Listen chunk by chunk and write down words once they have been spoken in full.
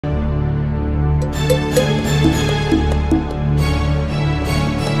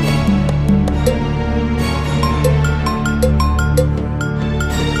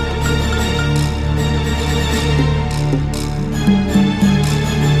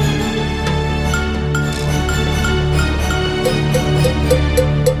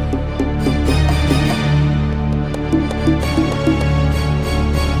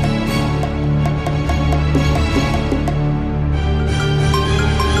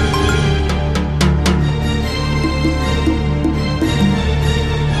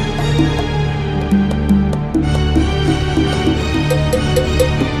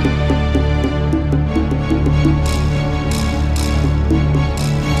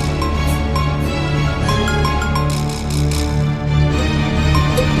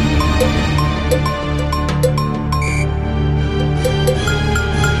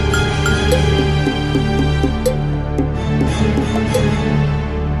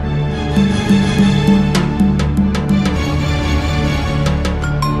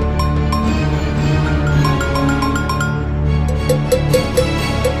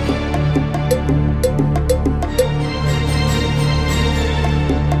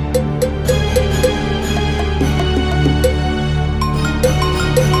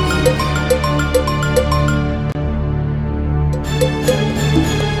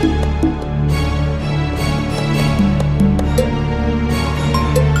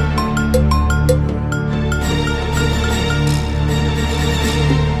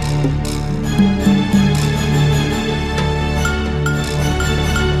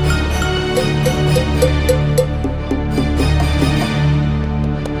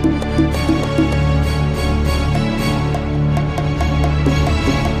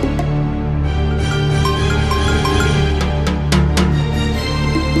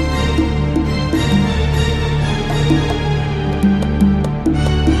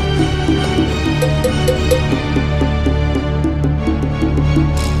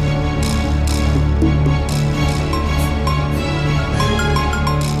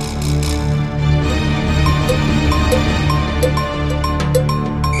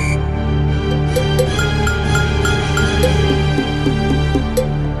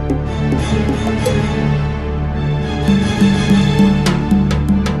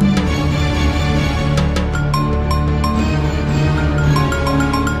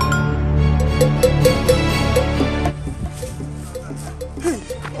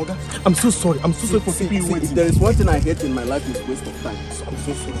I'm so sorry. I'm so sorry for keeping you waiting. If there is one thing I hate in my life, is waste of time. I'm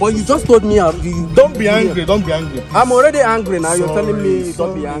so sorry. But you just told me don't be angry. Don't be angry. Please. I'm already angry now. You're telling me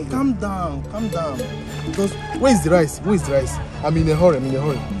don't be angry. Calm down. Calm down. Because where is the rice? Where is the rice? I'm in a hurry.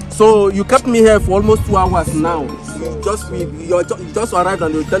 So you kept me here for almost 2 hours now. You just arrived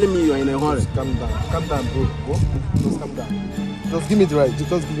and you're telling me you're in a hurry. Just calm down, bro. Just calm down. Just give me the rice.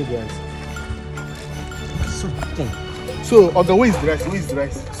 Just give me the rice. So, Oga, where is the rice? Where is the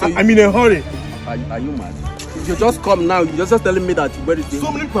rice? So I'm in a hurry. Are you mad? You just come now. You're just telling me that where is the...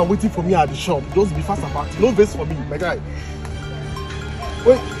 So many people are waiting for me at the shop. Just be fast about it. No vest for me, my guy.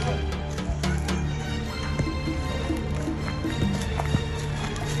 Wait.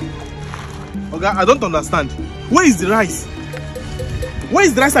 Oga, I don't understand. Where is the rice? Where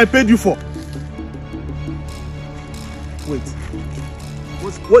is the rice I paid you for? Wait.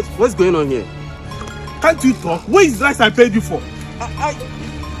 What's going on here? Can't you talk? Where is the rice I paid you for?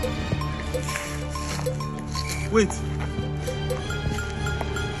 Wait.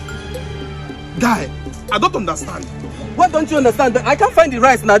 Guy, I don't understand. What don't you understand? I can't find the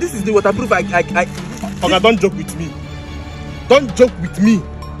rice now. This is the waterproof. Oga, don't joke with me. Don't joke with me.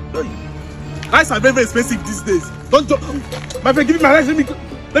 Rice are very, very expensive these days. Don't joke. My friend, give me my rice.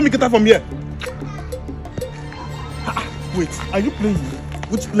 Let me get that from here. Wait, are you playing?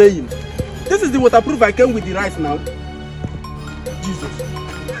 Which playing? This is the waterproof. I came with the rice now. Jesus.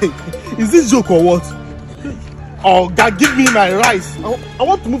 Is this joke or what? Oh, God, give me my rice. I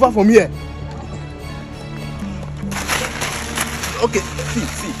want to move out from here. Okay,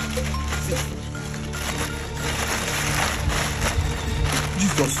 see.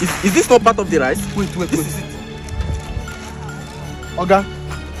 Jesus. Is this not part of the rice? Wait. This is it. Oga,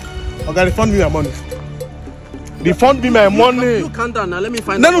 refund me my money. Refund me my money. You calm down now. Let me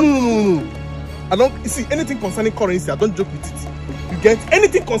find. No. I don't see anything concerning currency. I don't joke with it. You get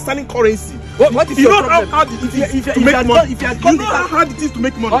anything concerning currency. What is your problem? How hard it is to make money. You know how hard it is to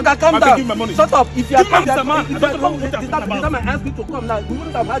make money. Oga, calm down. Give my money. Shut up. If you are come, the time I asked you to come now, we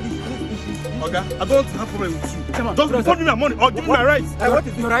wouldn't have had this issue. Oga, I don't have problem with you. Just refund me my money or give me my rice. What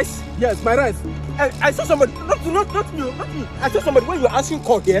is your rice? Yes, my rice. I saw somebody. Not me. I saw somebody when you were asking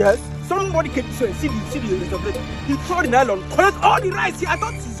call here. Yes. Somebody came to see the plate. He threw the nylon, collect all the rice. I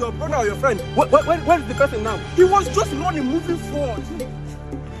thought he's your brother or your friend. Where is the person now? He was just running, moving forward.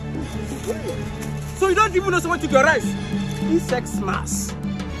 So you don't even know someone took your rice. Insect mass.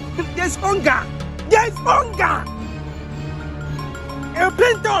 There's hunger. A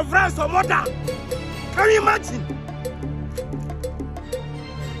pint of rice or water. Can you imagine?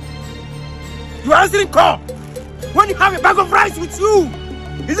 You are answering call when you have a bag of rice with you.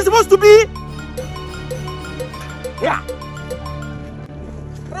 Is it supposed to be? Yeah.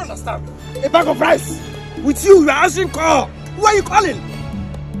 I don't understand. A bag of rice with you. You are answering call. Who are you calling?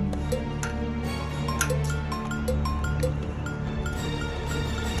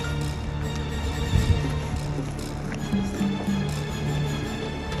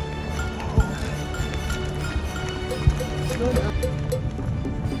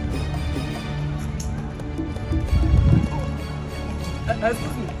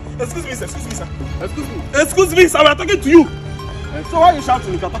 Excuse me, sir. Excuse me, sir. We are talking to you. So why are you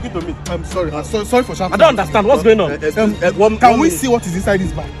shouting if you are talking to me? I'm sorry. Sorry for shouting. I don't understand. What's going on? Can we see what is inside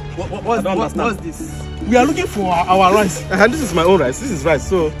this bag? What's this? We are looking for our rice. And this is my own rice. This is rice.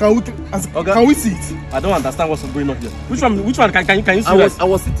 So can we see it? I don't understand what's going on here. Which one can you see? I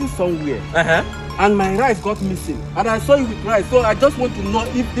was sitting somewhere. And my rice got missing. And I saw you with rice. So I just want to know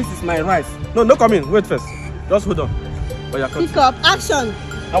if this is my rice. No, come in. Wait first. Just hold on. Pick up. Action.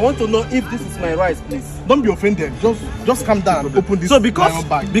 I want to know if this is my rice, please. Don't be offended. Just calm down and open this. So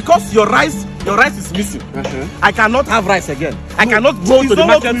because your rice is missing, I cannot have rice again. I cannot go to the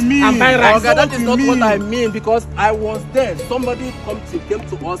market and buy rice. Okay, that is not what I mean, because I was there. Somebody came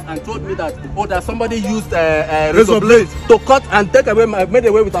to us and told me that that somebody used razor blade to cut and made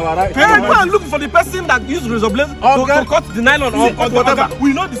away with our rice. Can you go and look for the person that used razor blade to cut the nylon or whatever?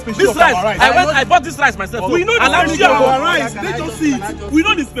 We know the species of our rice. I bought this rice myself. We know the species of our rice. Let us see it. We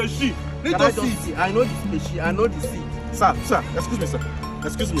know the species. Let us see. I know the species. I know the seed. Sir, excuse me, sir.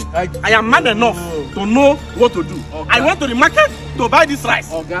 Excuse me. I am man enough to know what to do. Okay. I went to the market to buy this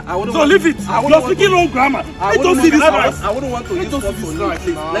rice. Okay. So leave it. You're speaking wrong grammar. Let us see this rice. I wouldn't want to use this rice.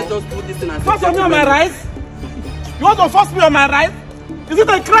 Let's just put this in and force me on my rice? You want to force me on my rice? Is it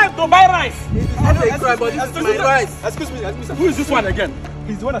a crime to buy rice? It's not a crime, but this is my rice. Excuse me, sir. Who is this one again?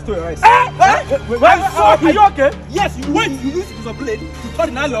 He's the one that stole your rice. Are you okay? Yes, you use a blade to cut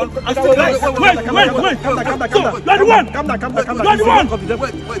the nylon and steal the rice. Wait. Calm down. You're the one. Calm down. You're the one.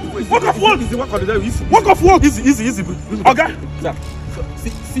 Wait. Work of work. Is the work of the day. Work of work. Easy. Okay.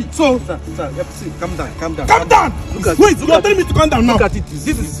 See. So, sir, see, calm down. Calm down. Wait, you are telling me to calm down now. Look at it. This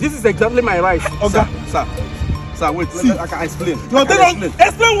is exactly my rice. Okay. Sir, wait. See, I can explain.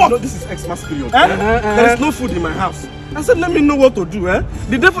 Explain what? No, this is Xmas period. There is no food in my house. I said, let me know what to do. I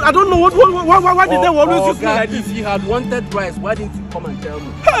don't know why did they always use me like this? If you had wanted rice, why didn't you come and tell me?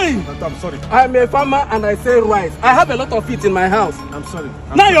 Hey! I'm sorry. I'm a farmer and I say rice. I have a lot of it in my house. I'm sorry.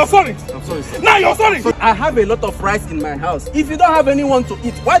 Now you're sorry. I'm sorry, sir. Now you're sorry. I have a lot of rice in my house. If you don't have anyone to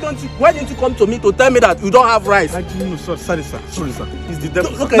eat, why didn't you come to me to tell me that you don't have rice? Actually, no, sorry, sir. Sorry, sir. It's the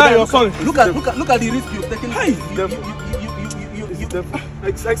devil. Look at now that. You're sorry. Look at the risk you've taken. Hey,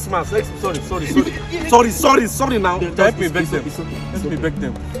 sorry now. Help me beg them. Let me beg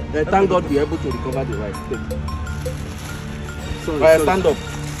them. Thank God we're able to recover the rice. Sorry. Stand up.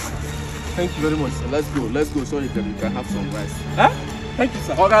 Thank you very much. Let's go. So you can have some rice. Huh? Thank you,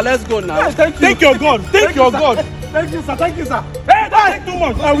 sir. Okay, let's go now. Hey, thank you. Thank your God. Thank your God. Thank you, sir. Hey, don't take too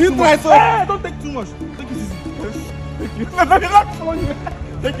much. I will try, sir. Hey, don't take too much. Thank you.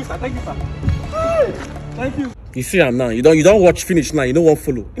 Thank you, sir. Hey, thank you. You see am now. You don't watch finish now. You don't want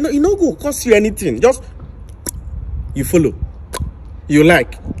follow. You no go cost you anything. Just you follow. You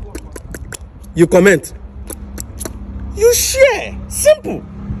like. You comment. You share. Simple.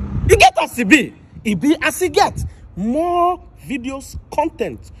 You get as it be. It be as it get. More videos,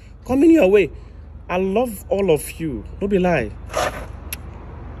 content coming your way. I love all of you. Don't be lie.